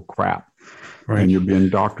psychosociological crap. Right. And you'll be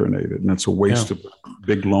indoctrinated. And it's a waste of a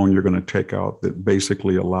big loan you're going to take out that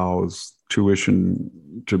basically allows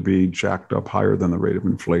tuition to be jacked up higher than the rate of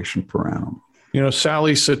inflation per annum.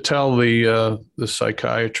 Sally Sattel, the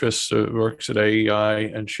psychiatrist who works at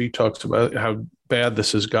AEI, and she talks about how bad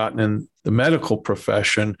this has gotten in the medical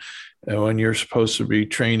profession when you're supposed to be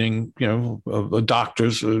training,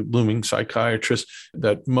 doctors, looming psychiatrists,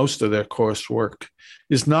 that most of their coursework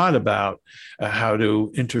is not about how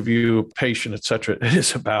to interview a patient, et cetera. It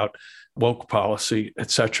is about woke policy, et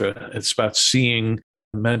cetera. It's about seeing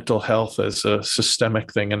mental health as a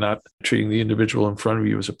systemic thing and not treating the individual in front of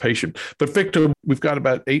you as a patient. But Victor, we've got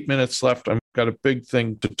about 8 minutes left. I've got a big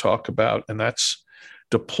thing to talk about, and that's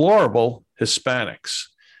deplorable Hispanics.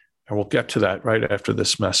 And we'll get to that right after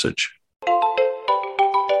this message.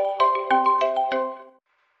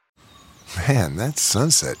 Man, that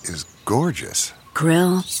sunset is gorgeous.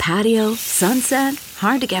 Grill, patio, sunset.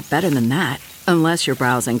 Hard to get better than that. Unless you're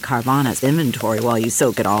browsing Carvana's inventory while you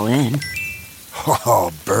soak it all in.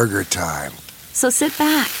 Oh, burger time. So sit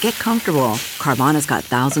back, get comfortable. Carvana's got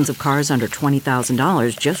thousands of cars under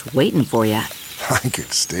 $20,000 just waiting for you. I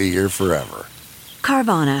could stay here forever.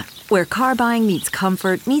 Carvana, where car buying meets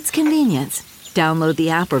comfort, meets convenience. Download the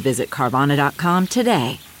app or visit Carvana.com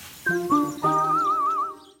today.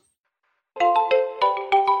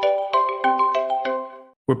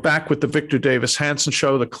 We're back with the Victor Davis Hanson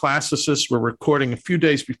Show, the Classicist. We're recording a few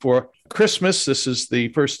days before Christmas. This is the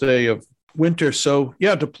first day of winter. So,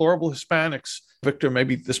 deplorable Hispanics. Victor,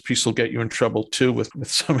 maybe this piece will get you in trouble, too, with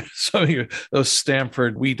some of those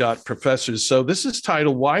Stanford WeDot professors. So this is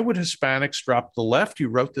titled, Why Would Hispanics Drop the Left? You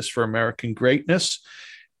wrote this for American Greatness.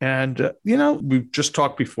 And, we've just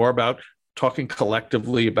talked before about talking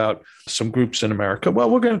collectively about some groups in America. Well,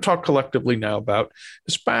 we're going to talk collectively now about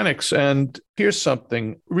Hispanics. And here's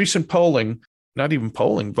something. Recent polling, not even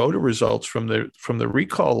polling, voter results from the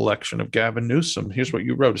recall election of Gavin Newsom. Here's what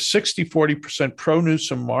you wrote. A 60-40%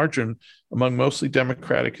 pro-Newsom margin among mostly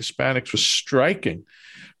Democratic Hispanics was striking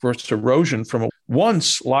for its erosion from a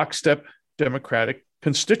once lockstep Democratic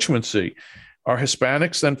constituency. Are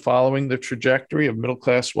Hispanics then following the trajectory of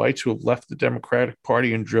middle-class whites who have left the Democratic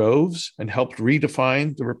Party in droves and helped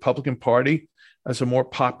redefine the Republican Party as a more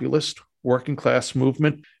populist, working-class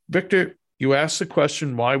movement? Victor, you asked the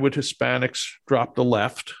question, why would Hispanics drop the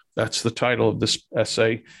left? That's the title of this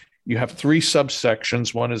essay. You have 3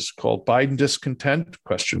 subsections. One is called Biden discontent, ?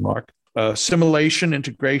 Assimilation,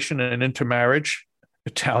 integration, and intermarriage.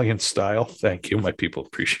 Italian style. Thank you. My people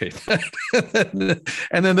appreciate that.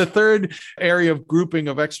 And then the third area of grouping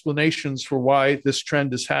of explanations for why this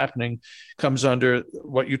trend is happening comes under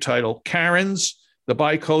what you title Karens, the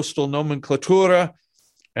bicoastal nomenclatura,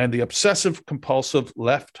 and the obsessive compulsive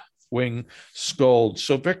left-wing scold.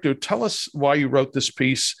 So Victor, tell us why you wrote this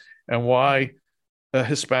piece and why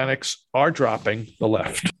Hispanics are dropping the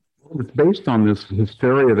left. It's based on this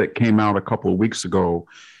hysteria that came out a couple of weeks ago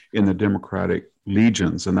in the Democratic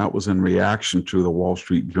legions, and that was in reaction to the Wall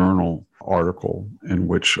Street Journal article in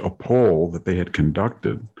which a poll that they had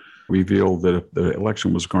conducted revealed that if the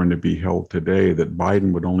election was going to be held today, that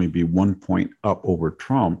Biden would only be 1 point up over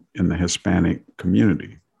Trump in the Hispanic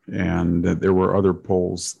community. And that there were other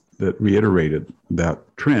polls that reiterated that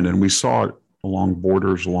trend. And we saw it along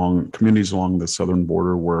borders, along communities along the southern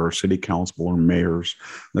border where city council and mayors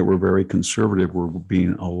that were very conservative were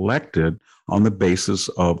being elected on the basis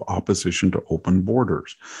of opposition to open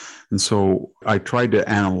borders. And so I tried to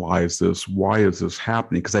analyze this. Why is this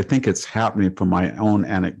happening? Because I think it's happening from my own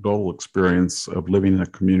anecdotal experience of living in a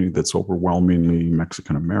community that's overwhelmingly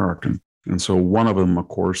Mexican American. And so one of them, of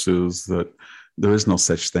course, is that there is no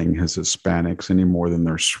such thing as Hispanics any more than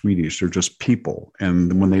they're Swedish. They're just people.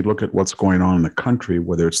 And when they look at what's going on in the country,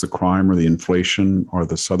 whether it's the crime or the inflation or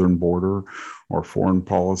the southern border or foreign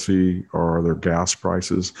policy or their gas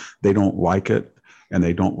prices, they don't like it and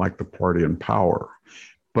they don't like the party in power.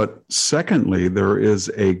 But secondly, there is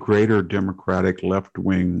a greater Democratic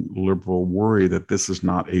left-wing liberal worry that this is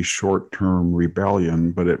not a short-term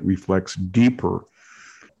rebellion, but it reflects deeper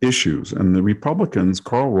issues. And the Republicans,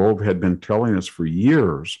 Karl Rove had been telling us for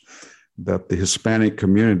years that the Hispanic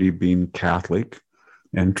community, being Catholic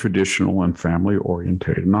and traditional and family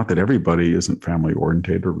oriented, not that everybody isn't family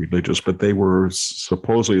oriented or religious, but they were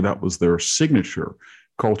supposedly, that was their signature,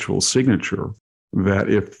 cultural signature, that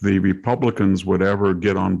if the Republicans would ever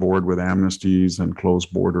get on board with amnesties and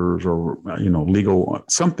closed borders or, legal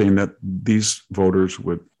something, that these voters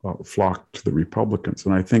would flock to the Republicans.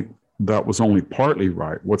 And I think that was only partly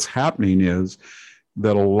right. What's happening is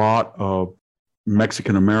that a lot of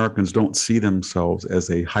Mexican Americans don't see themselves as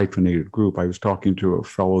a hyphenated group. I was talking to a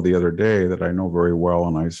fellow the other day that I know very well,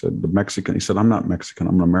 and I said, he said, I'm not Mexican,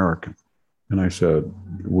 I'm an American. And I said,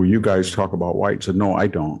 well, you guys talk about white. He said, no, I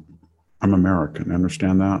don't. I'm American.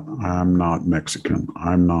 Understand that? I'm not Mexican.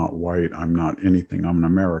 I'm not white. I'm not anything. I'm an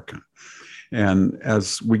American. And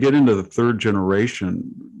as we get into the third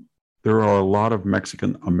generation, there are a lot of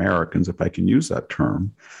Mexican Americans, if I can use that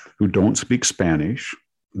term, who don't speak Spanish.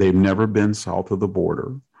 They've never been south of the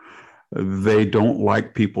border. They don't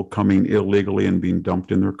like people coming illegally and being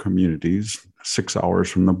dumped in their communities 6 hours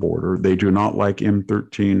from the border. They do not like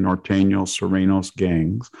M13, Norteños, Serenos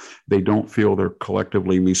gangs. They don't feel they're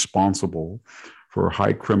collectively responsible for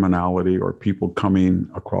high criminality or people coming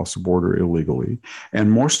across the border illegally.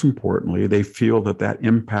 And most importantly, they feel that that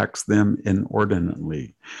impacts them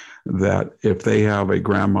inordinately, that if they have a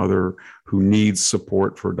grandmother who needs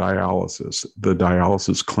support for dialysis, the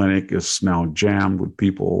dialysis clinic is now jammed with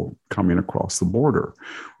people coming across the border,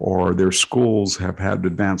 or their schools have had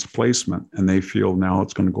advanced placement and they feel now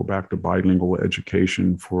it's going to go back to bilingual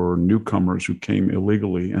education for newcomers who came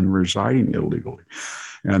illegally and residing illegally.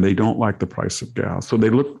 And they don't like the price of gas. So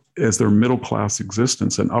they look as their middle class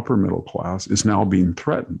existence and upper middle class is now being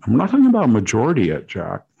threatened. I'm not talking about a majority yet,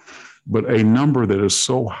 Jack, but a number that is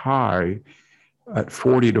so high at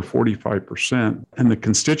 40 to 45%. And the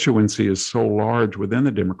constituency is so large within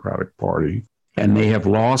the Democratic Party, and they have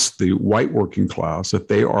lost the white working class that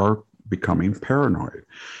they are becoming paranoid.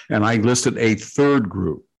 And I listed a third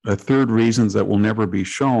group. A third reasons that will never be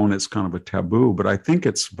shown. It's kind of a taboo, but I think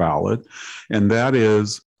it's valid. And that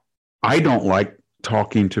is, I don't like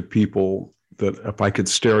talking to people that, if I could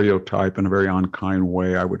stereotype in a very unkind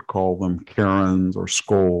way, I would call them Karens or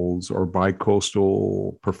scolds or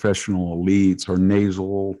bicoastal professional elites or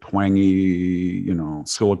nasal, twangy,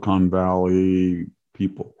 Silicon Valley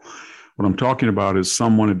people. What I'm talking about is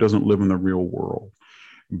someone who doesn't live in the real world,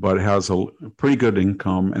 but has a pretty good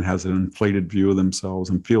income and has an inflated view of themselves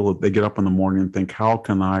and feel that they get up in the morning and think, how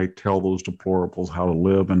can I tell those deplorables how to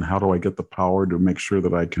live, and how do I get the power to make sure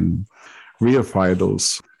that I can reify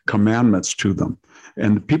those commandments to them?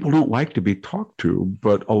 And people don't like to be talked to,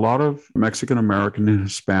 but a lot of Mexican American and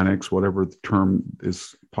Hispanics, whatever the term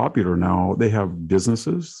is popular now, they have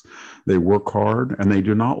businesses, they work hard, and they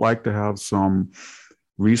do not like to have some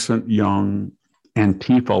recent young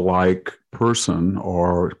Antifa-like person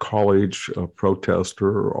or college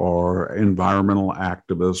protester or environmental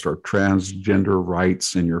activist or transgender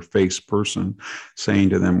rights in your face person saying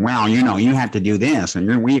to them, well, you have to do this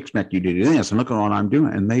and we expect you to do this and look at what I'm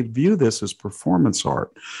doing. And they view this as performance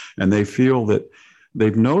art. And they feel that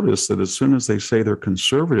they've noticed that as soon as they say they're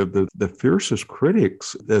conservative, the fiercest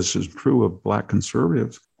critics, as is true of Black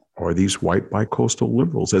conservatives, are these white bicoastal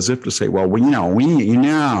liberals, as if to say, well, we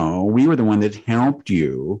were the one that helped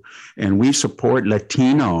you, and we support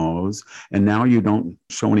Latinos, and now you don't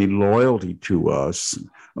show any loyalty to us.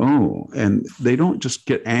 Oh, and they don't just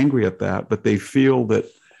get angry at that, but they feel that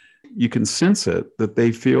you can sense it, that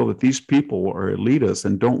they feel that these people are elitists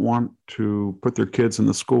and don't want to put their kids in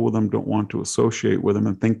the school with them, don't want to associate with them,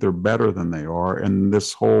 and think they're better than they are. And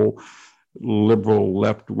this whole liberal,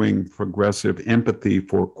 left-wing, progressive empathy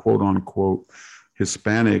for quote-unquote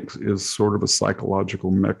Hispanics is sort of a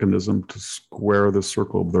psychological mechanism to square the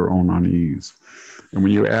circle of their own unease. And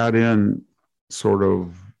when you add in sort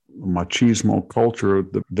of machismo culture,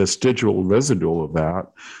 the vestigial residual of that,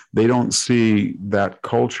 they don't see that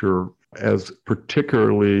culture as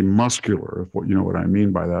particularly muscular, if you know what I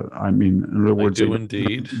mean by that. I mean, in other words,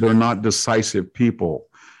 indeed. They're not decisive people.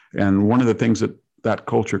 And one of the things that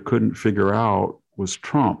culture couldn't figure out was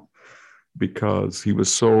Trump, because he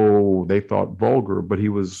was so, they thought, vulgar, but he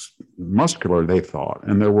was muscular, they thought.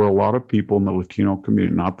 And there were a lot of people in the Latino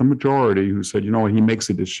community, not the majority, who said, you know what, he makes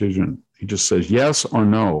a decision. He just says yes or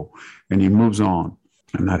no, and he moves on.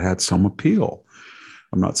 And that had some appeal.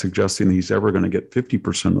 I'm not suggesting that he's ever going to get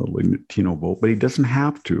 50% of the Latino vote, but he doesn't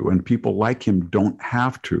have to. And people like him don't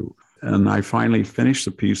have to. And I finally finished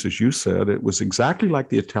the piece, as you said. It was exactly like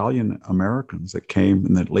the Italian Americans that came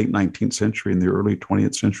in the late 19th century and the early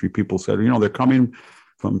 20th century. People said, you know, they're coming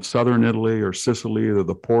from southern Italy or Sicily. They're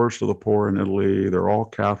the poorest of the poor in Italy. They're all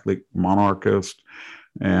Catholic monarchists.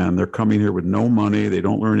 And they're coming here with no money. They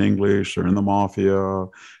don't learn English. They're in the mafia.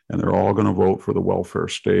 And they're all going to vote for the welfare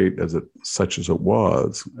state such as it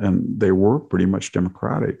was. And they were pretty much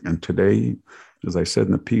democratic. And today, as I said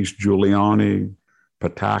in the piece, Giuliani,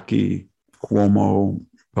 Pataki, Cuomo,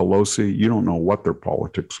 Pelosi, you don't know what their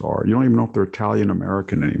politics are. You don't even know if they're Italian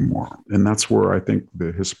American anymore. And that's where I think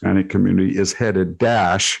the Hispanic community is headed,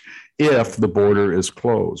 if the border is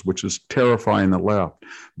closed, which is terrifying the left.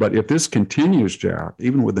 But if this continues, Jack,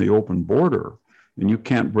 even with the open border, and you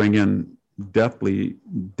can't bring in deathly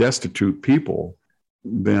destitute people,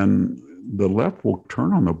 then the left will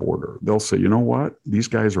turn on the border. They'll say, you know what? These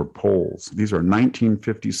guys are Poles. These are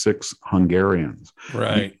 1956 Hungarians.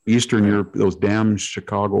 Right. Eastern Europe, those damn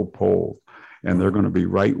Chicago Poles. And they're going to be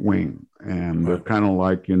right wing. And they're kind of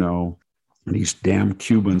like, you know, these damn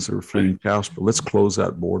Cubans that are fleeing Castro. Let's close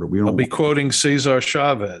that border. I'll be quoting Cesar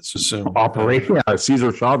Chavez soon.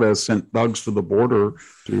 Cesar Chavez sent thugs to the border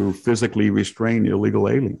to physically restrain illegal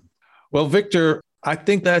aliens. Well, Victor, I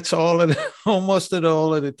think that's almost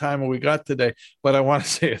all of the time we got today, but I want to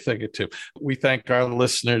say a thing or two. We thank our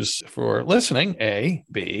listeners for listening, A.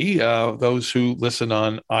 B, those who listen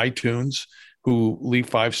on iTunes, who leave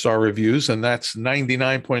 5-star reviews, and that's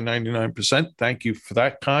 99.99%. Thank you for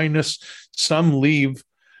that kindness. Some leave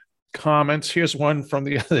comments. Here's one from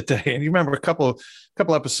the other day. And you remember a couple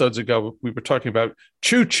episodes ago, we were talking about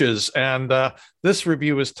chooches, and this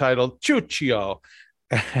review is titled Chuccio.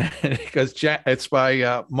 Because it's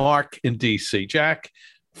by Mark in DC. Jack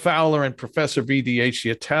Fowler and Professor BDH, the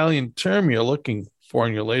Italian term you're looking for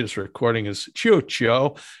in your latest recording is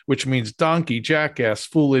ciuccio, which means donkey, jackass,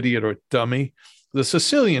 fool, idiot, or dummy. The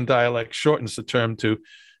Sicilian dialect shortens the term to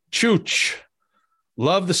ciuc.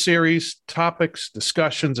 Love the series, topics,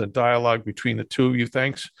 discussions, and dialogue between the two of you.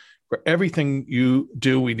 Thanks for everything you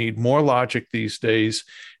do. We need more logic these days,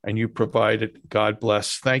 and you provide it. God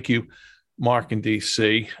bless. Thank you, Mark in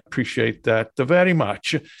DC. Appreciate that very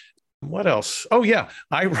much. What else? Oh, yeah.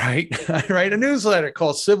 I write a newsletter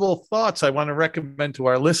called Civil Thoughts. I want to recommend to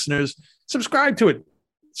our listeners, subscribe to it.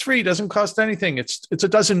 It's free. It doesn't cost anything. It's a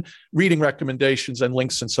dozen reading recommendations and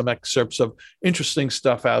links and some excerpts of interesting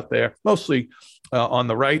stuff out there, mostly on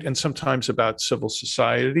the right and sometimes about civil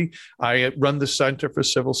society. I run the Center for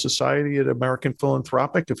Civil Society at American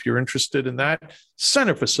Philanthropic. If you're interested in that,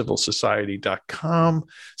 centerforcivilsociety.com,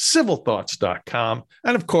 civilthoughts.com,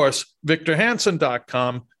 and of course,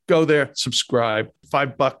 victorhansen.com. Go there, subscribe,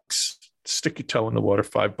 $5, stick your toe in the water,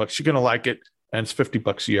 $5. You're going to like it. And it's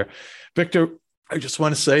 $50 a year. Victor, I just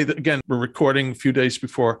want to say that, again, we're recording a few days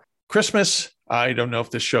before Christmas. I don't know if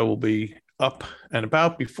this show will be up and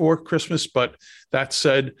about before Christmas, but that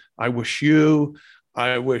said, I wish you,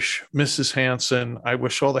 I wish Mrs. Hansen, I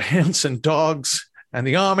wish all the Hansen dogs and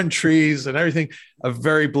the almond trees and everything a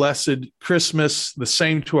very blessed Christmas. The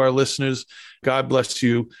same to our listeners. God bless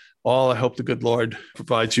you all. I hope the good Lord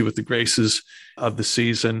provides you with the graces of the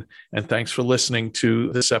season. And thanks for listening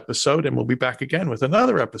to this episode. And we'll be back again with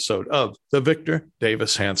another episode of The Victor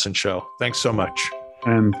Davis Hansen Show. Thanks so much.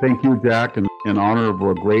 And thank you, Jack, in honor of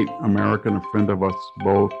a great American, a friend of us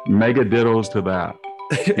both. Mega dittos to that.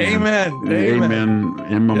 Amen. Amen.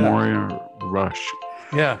 In memoriam, Rush.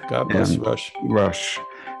 Yeah, God bless And Rush. Rush.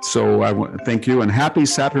 So I want to thank you, and happy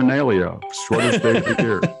Saturnalia, shortest day of the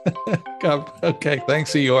year. Okay,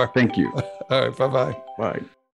 thanks, Eeyore. Thank you. All right, bye-bye. Bye.